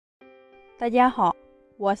大家好，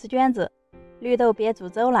我是娟子，绿豆别煮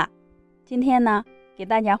粥了。今天呢，给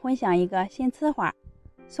大家分享一个新吃法，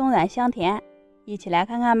松软香甜，一起来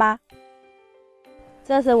看看吧。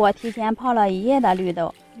这是我提前泡了1夜的绿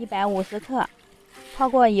豆，150克，泡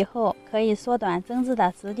过以后可以缩短蒸制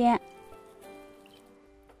的时间。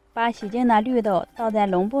把洗净的绿豆倒在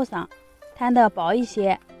笼布上，摊得薄一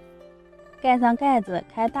些，盖上盖子，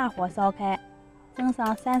开大火烧开，蒸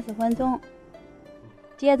上30分钟。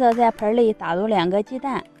接着在盆里打入2个鸡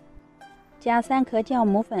蛋，加3克酵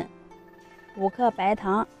母粉、5克白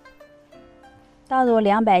糖，倒入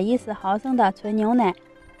210毫升的纯牛奶，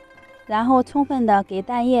然后充分的给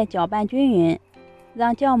蛋液搅拌均匀，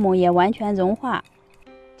让酵母也完全融化。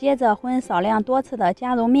接着混少量多次的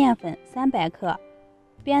加入面粉300克，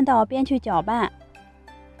边倒边去搅拌，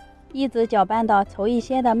一直搅拌到稠一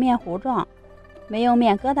些的面糊状，没有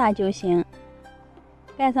面疙瘩就行。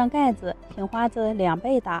盖上盖子，请花至2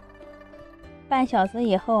倍大。半小时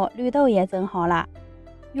以后，绿豆也蒸好了，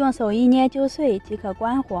用手一捏就碎即可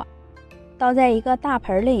关火。倒在一个大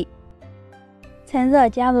盆里，趁热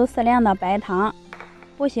加入适量的白糖，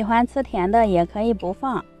不喜欢吃甜的也可以不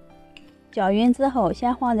放。搅匀之后，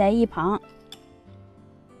先放在一旁。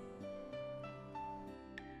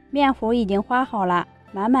面糊已经花好了，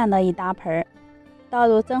满满的一大盆，倒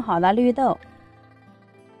入蒸好的绿豆。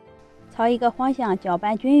朝一个方向搅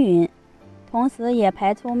拌均匀，同时也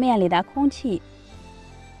排出面里的空气。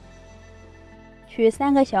取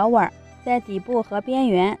3个小碗，在底部和边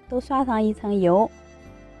缘都刷上一层油，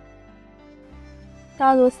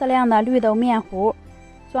倒入适量的绿豆面糊，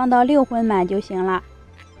装到6分满就行了。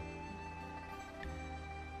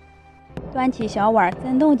端起小碗，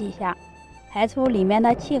震动几下，排出里面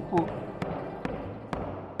的气孔，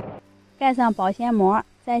盖上保鲜膜，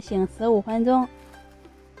再醒15分钟。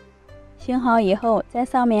醒好以后，在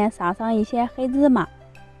上面撒上一些黑芝麻，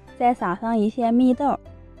再撒上一些蜜豆。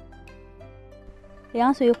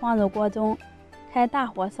凉水放入锅中，开大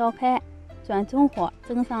火烧开，转中火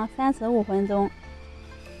蒸上35分钟。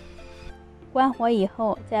关火以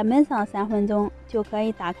后，再焖上3分钟，就可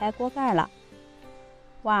以打开锅盖了。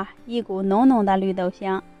哇，一股浓浓的绿豆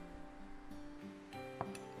香。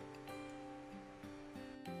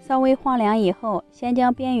稍微放凉以后，先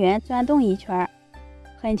将边缘转动一圈，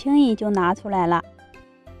很轻易就拿出来了。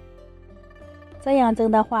这样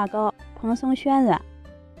蒸的发糕蓬松喧软，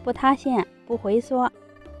不塌陷不回缩，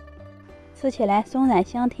吃起来松软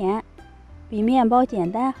香甜，比面包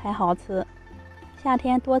简单还好吃。夏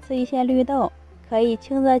天多吃一些绿豆，可以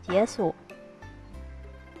清热解暑。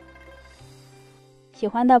喜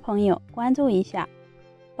欢的朋友关注一下，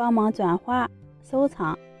帮忙转发收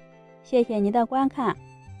藏，谢谢您的观看，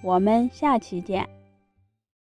我们下期见。